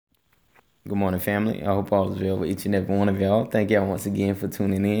Good morning, family. I hope all is well with each and every one of y'all. Thank y'all once again for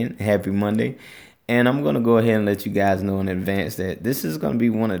tuning in. Happy Monday. And I'm going to go ahead and let you guys know in advance that this is going to be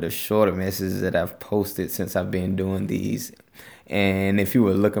one of the shorter messages that I've posted since I've been doing these. And if you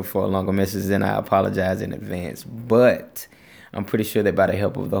were looking for a longer message, then I apologize in advance. But I'm pretty sure that by the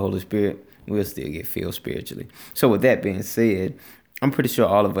help of the Holy Spirit, we'll still get filled spiritually. So, with that being said, I'm pretty sure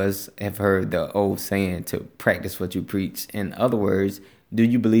all of us have heard the old saying to practice what you preach. In other words, do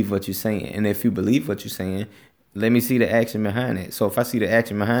you believe what you're saying? And if you believe what you're saying, let me see the action behind it. So if I see the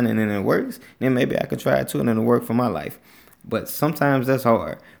action behind it and it works, then maybe I could try it too and it'll work for my life. But sometimes that's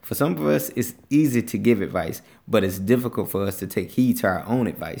hard. For some of us, it's easy to give advice, but it's difficult for us to take heed to our own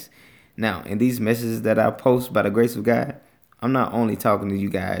advice. Now, in these messages that I post by the grace of God, I'm not only talking to you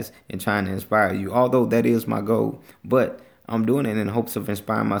guys and trying to inspire you, although that is my goal, but I'm doing it in hopes of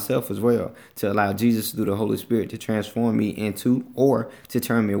inspiring myself as well, to allow Jesus through the Holy Spirit to transform me into or to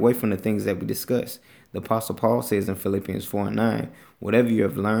turn me away from the things that we discuss. The Apostle Paul says in Philippians 4:9, whatever you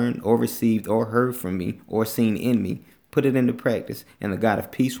have learned or received or heard from me or seen in me, put it into practice, and the God of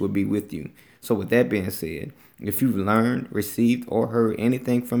peace will be with you. So with that being said, if you've learned, received, or heard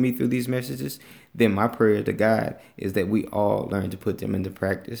anything from me through these messages, then my prayer to God is that we all learn to put them into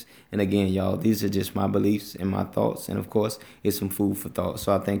practice. And again, y'all, these are just my beliefs and my thoughts. And of course, it's some food for thought.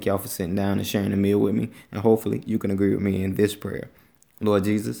 So I thank y'all for sitting down and sharing a meal with me. And hopefully you can agree with me in this prayer. Lord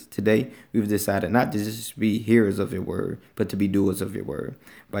Jesus, today we've decided not to just be hearers of your word, but to be doers of your word.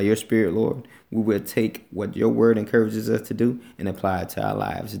 By your spirit, Lord, we will take what your word encourages us to do and apply it to our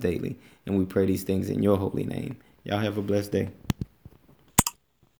lives daily. And we pray these things in your holy name. Y'all have a blessed day.